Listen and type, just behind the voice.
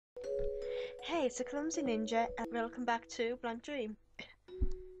Hey, it's TheClumsyNinja and welcome back to Blank Dream.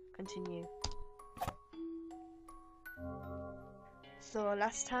 Continue. So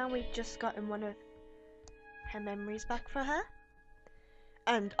last time we just gotten one of her memories back for her.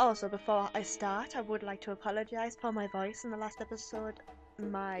 And also before I start, I would like to apologise for my voice in the last episode.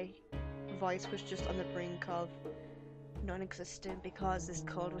 My voice was just on the brink of non-existent because this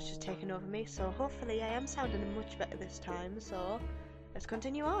cold was just taking over me. So hopefully I am sounding much better this time, so let's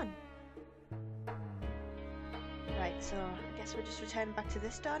continue on. Right, so I guess we're just returning back to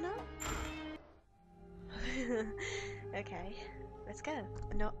this door now. Okay, let's go.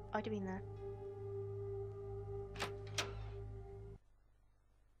 No, what do you mean there? It's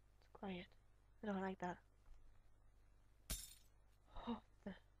quiet. I don't like that. Oh,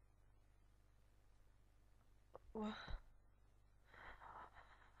 Whoa.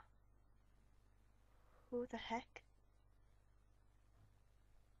 Who the heck?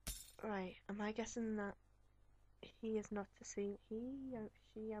 Right, am I guessing that he is not to see he or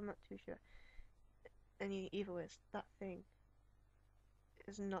she? I'm not too sure. And either way, that thing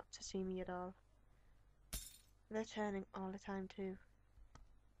is not to see me at all. They're turning all the time too.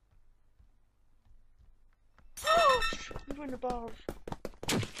 I'm doing the balls.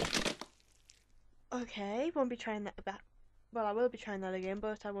 Okay, won't be trying that back. Well, I will be trying that again,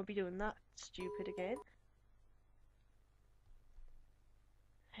 but I won't be doing that stupid again.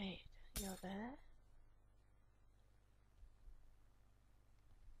 Hey, you're there.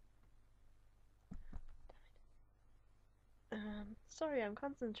 Sorry, I'm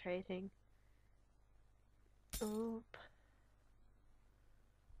concentrating. Oop.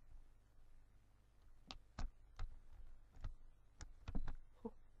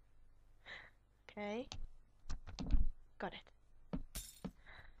 Okay. Got it.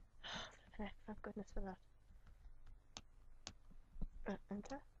 Thank goodness for that.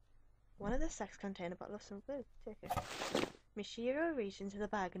 Enter. One of the sacks contained a bottle of some glue. Take it. Michiru reached into the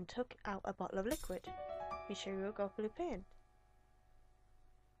bag and took out a bottle of liquid. Michiru got blue paint.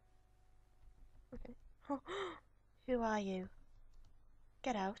 Okay. Who are you?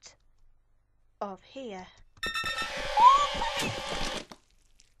 Get out of here.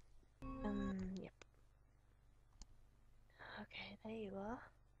 Yep. Okay, there you are.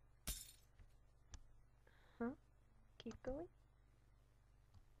 Huh? Keep going.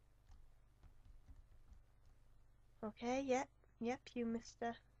 Okay, yep, you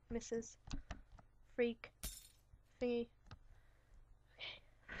Mr. Mrs. Freak thingy. Okay.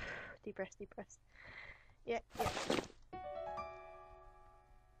 Deep breath. Yep.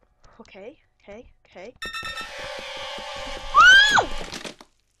 Okay.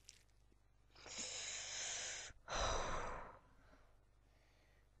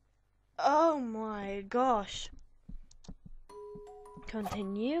 Oh my gosh.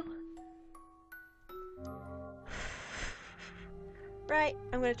 Continue. Right,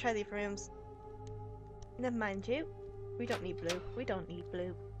 I'm gonna try these rooms. Never mind you. We don't need blue. We don't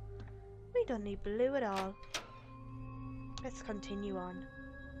need blue at all. Let's continue on.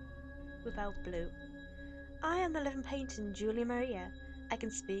 Without blue. I am the living painting, Julia Maria. I can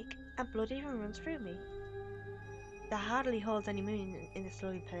speak, and blood even runs through me. There hardly holds any meaning in this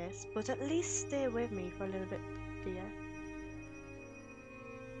lovely place, but at least stay with me for a little bit, dear.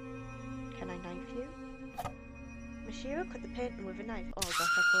 Can I knife you? Michiru cut the painting with a knife. Oh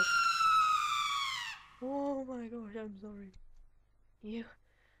gosh, I could. Oh my gosh, I'm sorry. You...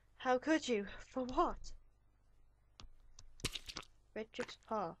 How could you? For what? Red Chick's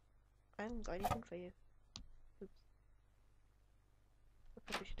paw. I haven't got anything for you. Oops. I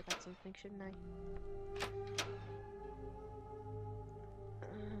probably should have had something, shouldn't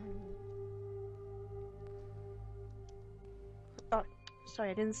I? Oh, sorry,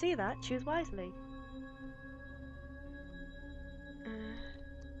 I didn't see that. Choose wisely.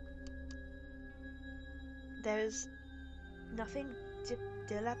 There's nothing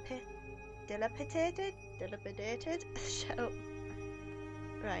dilapidated? Shut up.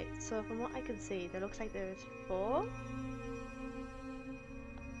 Right, so from what I can see, there looks like there is 4.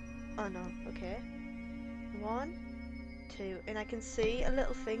 Oh no, okay. 1, 2, and I can see a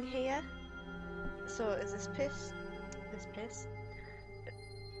little thing here. So is this piss? This piss?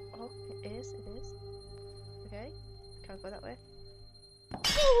 Oh, it is. Okay, can't go that way.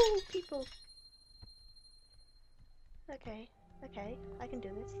 Oh, people! Okay, I can do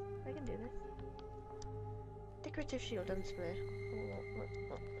this. Decorative shield on display.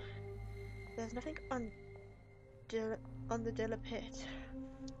 Oh. There's nothing on the dilapidate.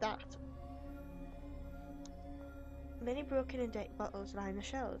 That. Many broken and dirty bottles line the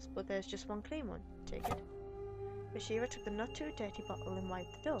shelves, but there's just one clean one. Take it. Michiru took the not too dirty bottle and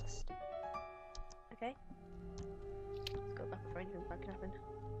wiped the dust. Okay. Let's go back before anything bad can happen.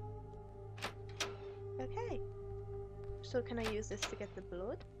 Okay. So can I use this to get the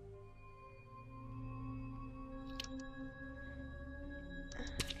blood?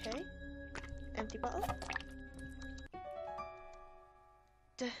 Okay. Empty bottle.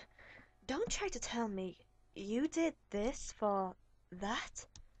 Don't try to tell me you did this for that.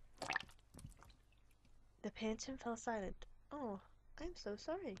 The painting fell silent. Oh, I'm so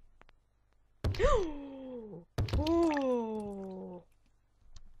sorry. Oh,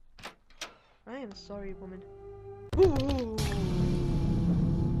 I am sorry, woman. Ooh.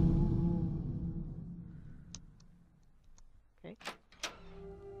 Okay.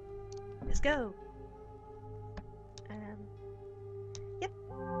 Let's go. Yep.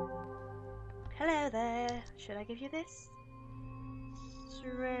 Hello there. Should I give you this?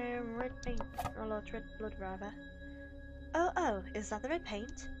 Red paint. Oh, Lord, red blood, rather. Oh, is that the red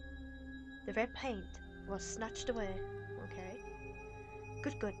paint? The red paint was snatched away. Okay.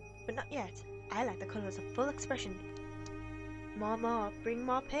 Good, but not yet. I like the colours of full expression. More, bring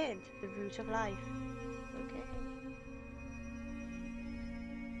more paint. The root of life. Okay.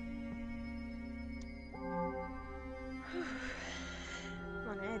 I'm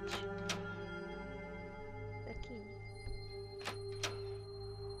on edge. The key.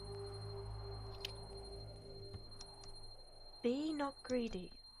 Be not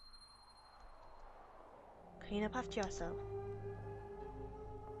greedy. Clean up after yourself.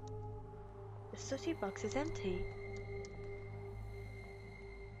 The sooty box is empty.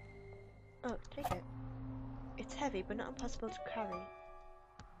 Oh, take it. It's heavy but not impossible to carry.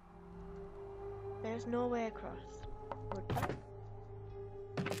 There's no way across. Goodbye.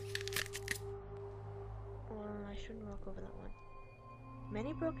 Well, I shouldn't walk over that one.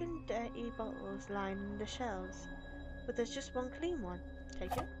 Many broken, dirty bottles line the shelves, but there's just one clean one.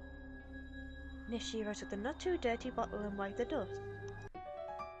 Take it. Nishiro took the not too dirty bottle and wiped the dust.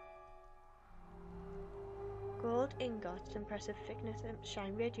 Gold ingots, impressive thickness and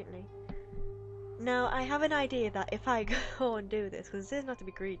shine radiantly. Now, I have an idea that if I go and do this, because this is not to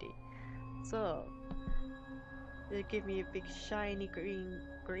be greedy, so they give me a big shiny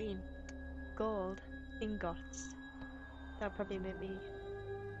green gold ingots. That'll probably make me.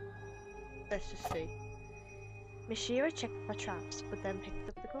 Let's just see. Mishira checked for traps, but then picked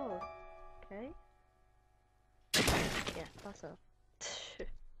up the gold. Okay. Yeah, that's all.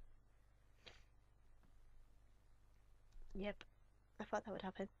 Yep, I thought that would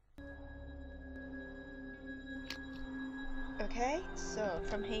happen. Okay, so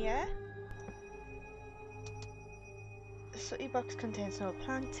from here, the sooty box contains no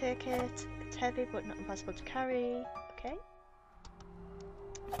plank. Take it. It's heavy but not impossible to carry. Okay.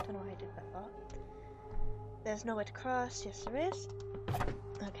 Don't know why I did that part. There's nowhere to cross. Yes, there is.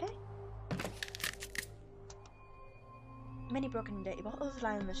 Okay. Many broken and dirty bottles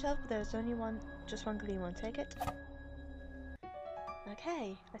lie on the shelf, but there's only just one clean one. Take it.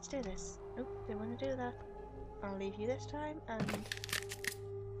 Okay, let's do this. Nope, didn't want to do that. I'll leave you this time, and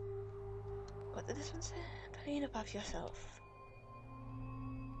what did this one say? Clean up after yourself.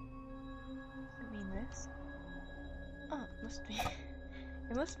 Does it mean this? Oh, it must be.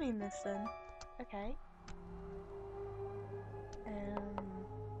 It must mean this then. Okay.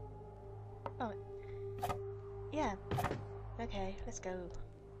 Oh. Yeah. Okay, let's go.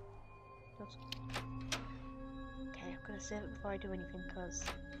 Okay, I'm gonna save it before I do anything, because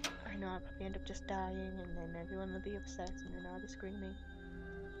I know I'll probably end up just dying, and then everyone will be upset, and then I'll be screaming.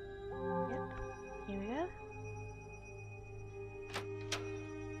 Yep, here we go.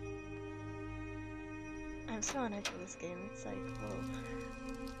 I'm so on edge of this game, it's like, whoa.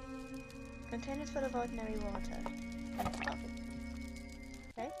 Containers full of ordinary water. And coffee.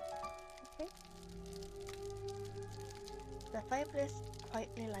 Okay. The fireplace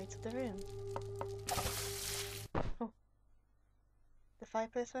quietly lights up the room. Oh. The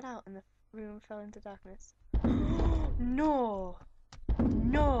fireplace went out and the room fell into darkness. No!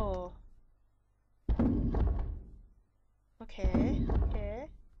 No! Okay.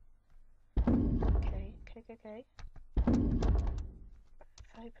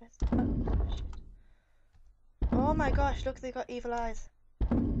 Fireplace. Oh, shit. Oh my gosh, look, they got evil eyes.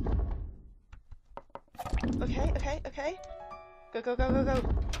 Okay. Go.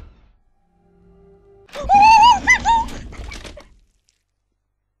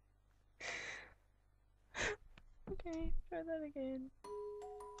 Okay, try that again.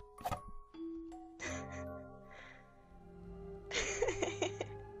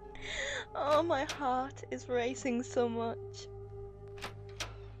 Oh, my heart is racing so much.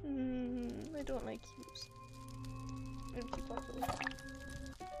 I don't like use empty bottles.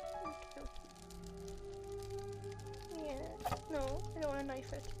 Okay. gonna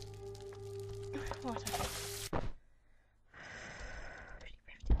knife it. Whatever.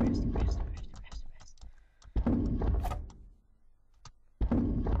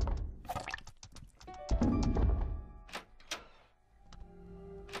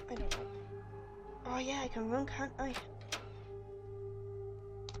 I don't know. Oh yeah, I can run, can't I?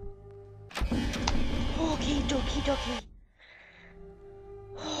 Okie dokie dokie.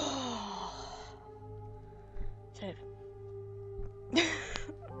 Save.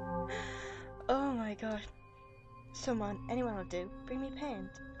 Oh my god. Someone, anyone will do. Bring me paint.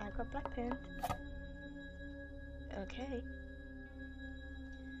 I've got black paint. Okay.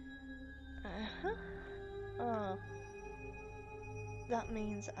 Uh-huh. Oh. That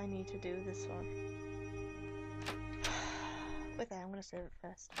means I need to do this one. Wait there, I'm gonna save it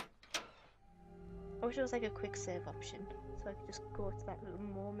first. I wish it was like a quick save option, so I could just go to that little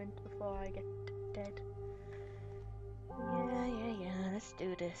moment before I get dead. Yeah, let's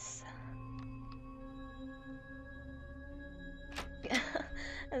do this.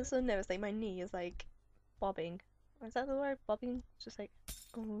 I'm so nervous, like my knee is like bobbing. Is that the word? Bobbing? It's just like,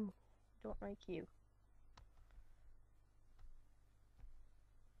 oh, don't like you.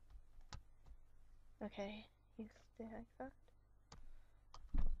 Okay, you stay like that.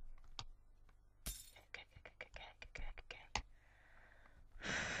 Okay.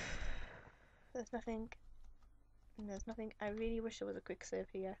 There's nothing. I really wish there was a quick save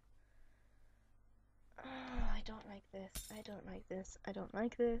here. Oh, I don't like this. I don't like this. I don't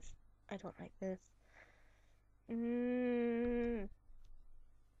like this. I don't like this.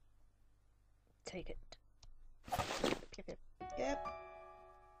 Take it. Yep. I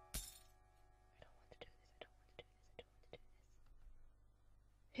don't want to do this.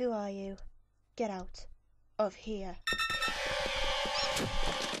 Who are you? Get out of here.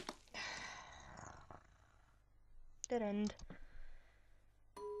 Dead end.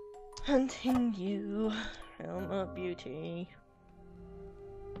 Hunting you, realm of beauty.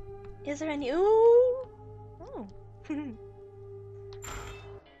 Is there any? Ooh! Oh.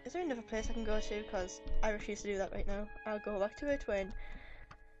 Is there another place I can go to? Because I refuse to do that right now. I'll go back to it when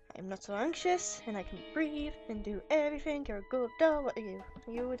I'm not so anxious and I can breathe and do everything. You're a good doll. What are you?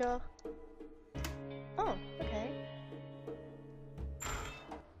 Are you a doll? Oh, okay.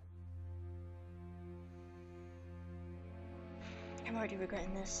 I'm already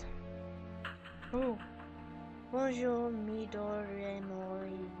regretting this. Oh. Bonjour, mi do re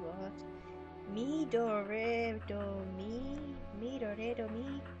mori what? Mi do re do mi do re do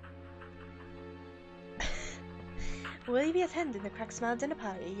mi. Will you be attending the Crack Smile dinner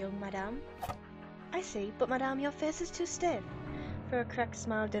party, young madame? I see, but madame, your face is too stiff for a Crack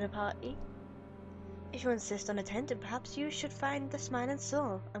Smile dinner party. If you insist on attending, perhaps you should find the smiling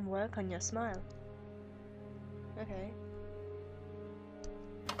soul and work on your smile. Okay.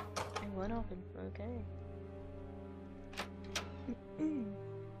 I won't open. Okay.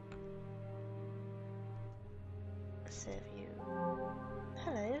 Save you.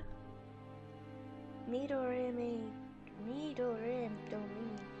 Hello. Mi do re mi do re do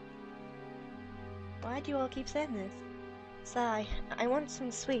mi. Why do you all keep saying this? Sigh, I want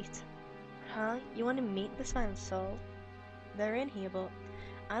something sweet. Huh? You want to meet the smiling soul? They're in here, but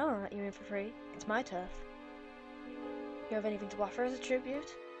I don't want to let you in for free. It's my turf. You have anything to offer as a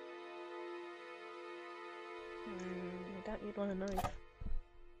tribute? I doubt you'd want a knife.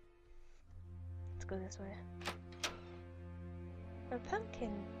 Let's go this way. A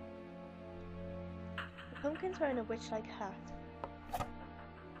pumpkin. The pumpkin's wearing a witch-like hat.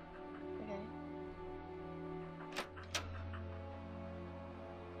 Okay.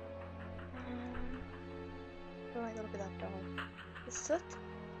 I don't like the look of that doll. The soot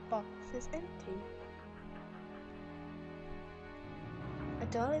box is empty. A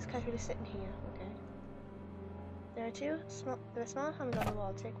doll is casually sitting here. Okay. There are small hammers on the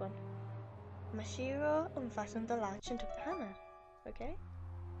wall. Take one. Mashiro unfastened the latch and took the hammer. Okay.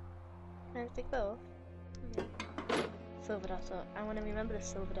 Can I take both? Okay. Silver doll. So I want to remember the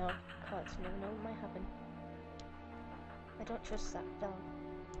silver doll because you never know what might happen. I don't trust that doll.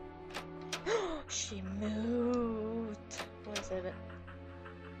 She moved. I want to save it.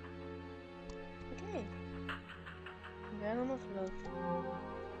 Okay. Realm of love.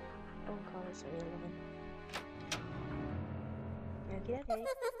 Oh, God, it's really loving. Okay.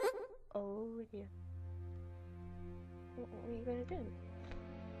 Oh dear. What are you gonna do?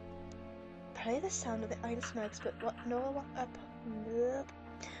 Play the sound of the iron smokes, but know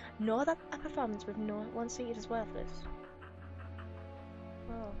that a performance with no one seated is worthless.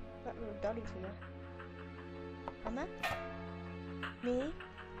 Oh, that little dolly's here. Mama? Me?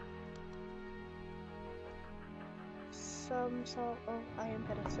 some sort of iron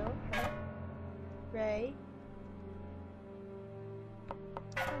pedestal. Right? Ray.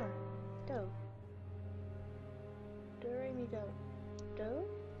 Come on. Do. Do, re, mi, do. Do?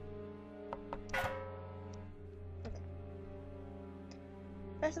 Okay.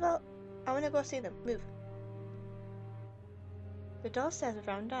 First of all, I want to go see them. Move. The doll stares with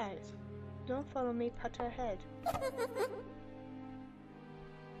round eyes. Don't follow me, pat her head.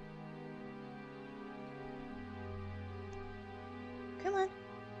 Come on.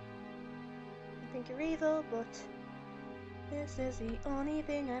 I think you're evil, but this is the only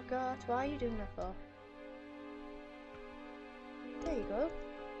thing I've got. Why are you doing that for? There you go.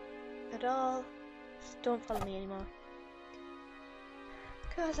 The doll. Just don't follow me anymore.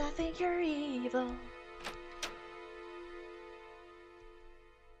 'Cause I think you're evil.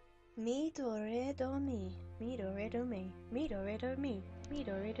 Mi do re do mi, mi do re do mi, mi do re do mi, mi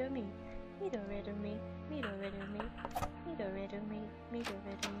do re do mi, mi do re do mi, mi do re do mi, mi do re do mi, mi do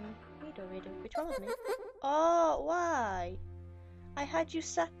re do mi, mi do re do. Which one was me? Oh, why? I had you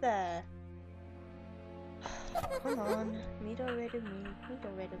sat there. Come on, mi do re do mi, mi do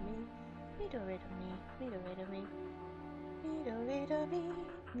re do mi, mi do re do mi, mi do re do mi, mi do re do mi,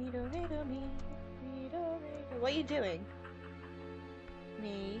 mi do re do mi, mi do re do. What are you doing?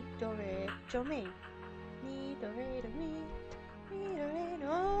 Mi, do, re, do, mi. Mi, do, re, do, mi. Mi, do, re, do.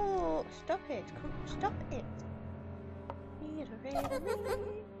 Oh, stop it. Come, stop it. Mi, do, re, do, mi.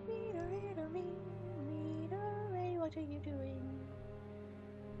 Mi, do, re, do, mi. Mi, do, re, what are you doing?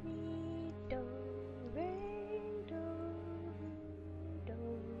 Mi, do, re, do, mi, do,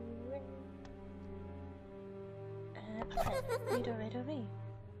 re. Mi, do, re, do, mi.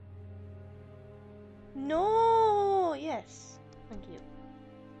 No! Yes. Thank you.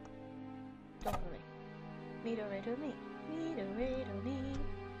 Don't follow me. Mi do re do mi. Mi do re do mi.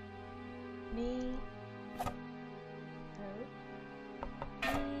 Mi. Do.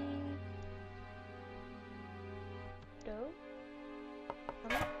 Mi. Do.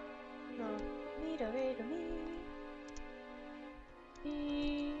 No. Mi do re do mi. Mi.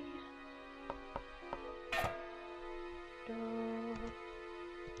 Do.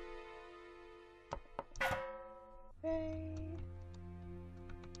 Re.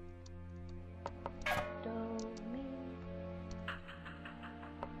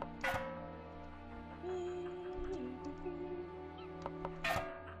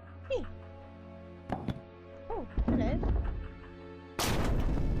 Oh, hello. Okay,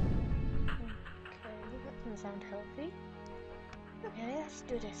 that doesn't sound healthy. Okay, let's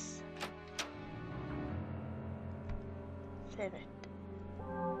do this. Save it.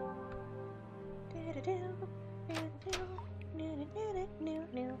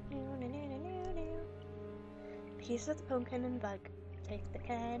 Piece of the pumpkin and bug. Take the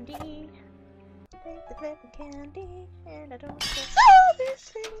candy. Take the flippin' candy. And I don't just saw this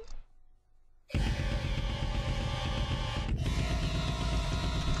thing.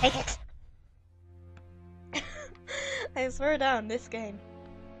 Take it! I swear down this game.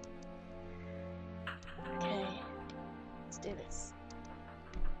 Okay, let's do this.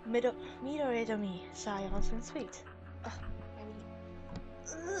 Midori me, science and sweet.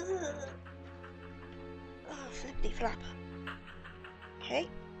 Oh, flippity flap. Okay.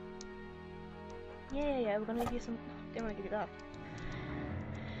 Yeah, we're gonna give you some. Didn't want to give you that.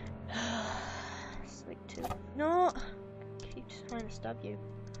 Sweet tooth. No! Keeps trying to stab you.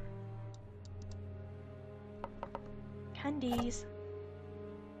 Candies.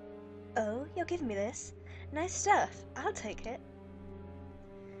 Oh, you're giving me this? Nice stuff. I'll take it.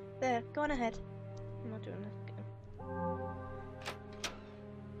 There, go on ahead. I'm not doing this again.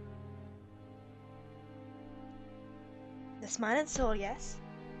 The smiling soul, yes.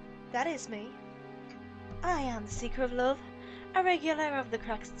 That is me. I am the seeker of love, a regular of the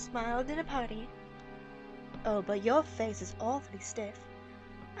cracked smile dinner party. Oh, but your face is awfully stiff.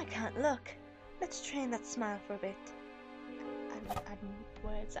 I can't look. Let's train that smile for a bit. Adding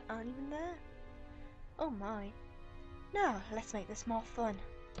words that aren't even there. Oh my. Now, let's make this more fun.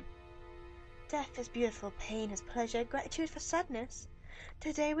 Death is beautiful, pain is pleasure, gratitude for sadness.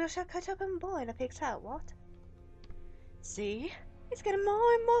 Today we shall cut up and boil a pig's heart, what? See? It's getting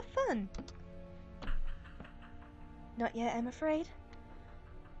more and more fun. Not yet, I'm afraid.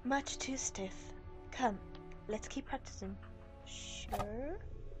 Much too stiff. Come, let's keep practicing. Sure?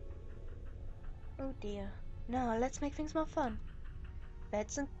 Oh dear. Now, let's make things more fun.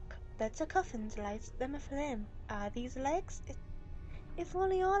 Beds are coffins, lights them aflame. Are these legs? If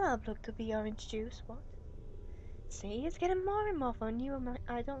only all our blood could be orange juice, what? See, it's getting more and more fun.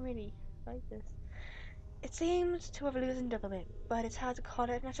 I don't really like this. It seems to have loosened up a bit, but it's hard to call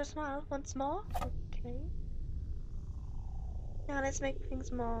it a natural smile once more. Okay. Now let's make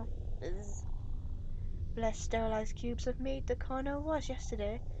things more less sterilized cubes of meat. The corner was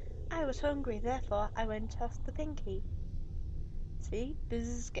yesterday. I was hungry, therefore I went off the pinky. See?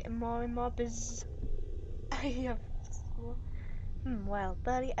 Buzz, getting more and more buzz. I have... well,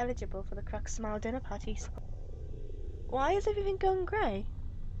 barely eligible for the crack smile dinner parties. Why is everything going grey?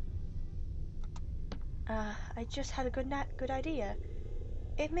 I just had a good idea.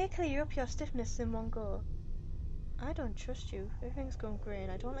 It may clear up your stiffness in one go. I don't trust you. Everything's going grey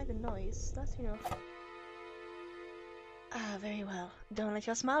and I don't like the noise. That's enough. Ah, very well. Don't let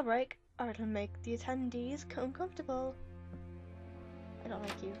your smile break, or it'll make the attendees uncomfortable. I don't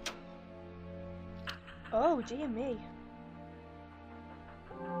like you. Oh, dear me.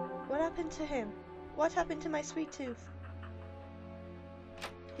 What happened to him? What happened to my sweet tooth?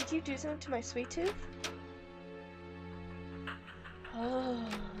 Did you do something to my sweet tooth? Oh,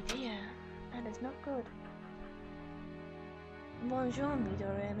 dear. That is not good. Bonjour, mi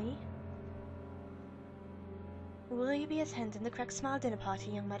Doremi. Will you be attending the Crack Smile dinner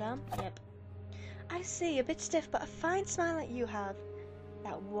party, young madame? Yep. I see, a bit stiff, but a fine smile that you have.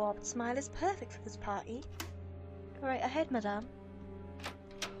 That warped smile is perfect for this party. Go right ahead, madame.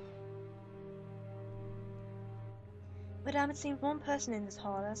 Madame, it seems one person in this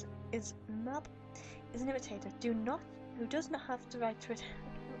hall is an imitator. Who does not have the right to it.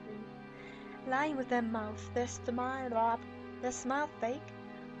 Lying with their mouth, their smile fake.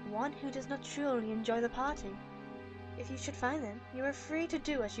 One who does not truly enjoy the party. If you should find them, you are free to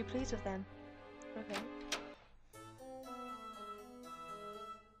do as you please with them. Okay.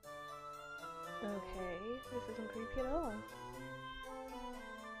 Okay, this isn't creepy at all.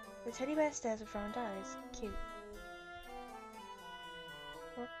 The teddy bear stares with round eyes. Cute.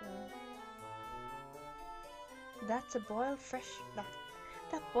 That's a boiled fresh...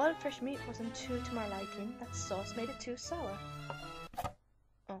 That boiled fresh meat wasn't too to my liking. That sauce made it too sour.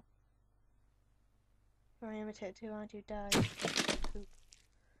 Oh. I imitate too, aren't you? Die. Poop.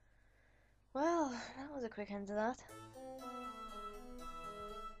 Well, that was a quick end to that.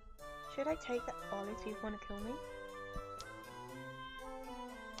 Should I take that? All these people want to kill me?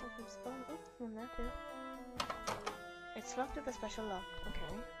 Oh, one there too. It's locked with a special lock.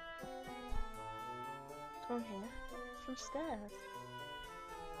 Okay. What's wrong here? Some stairs.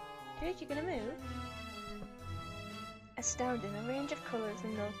 Dude, you gonna move? Astounding, a range of colours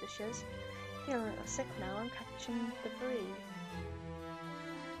and nose dishes. Feeling a little sick now, I'm catching the breed.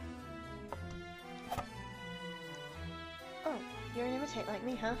 Oh, you're an imitate like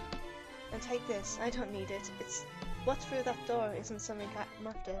me, huh? And take this, I don't need it. It's what's through that door isn't something I'm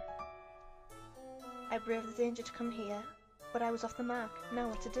after. I braved the danger to come here, but I was off the mark. Now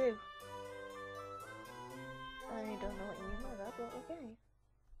what to do? I don't know what you mean by that, but okay.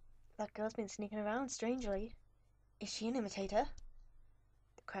 That girl's been sneaking around strangely. Is she an imitator?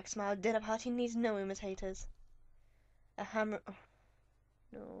 The Crack Smile dinner party needs no imitators. A hammer... Oh,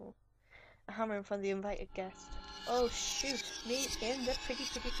 no. A hammer in front of the invited guest. Oh shoot, me in the pretty.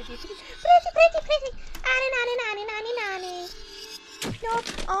 Annie. Nope.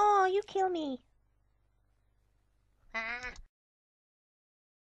 Oh, you kill me.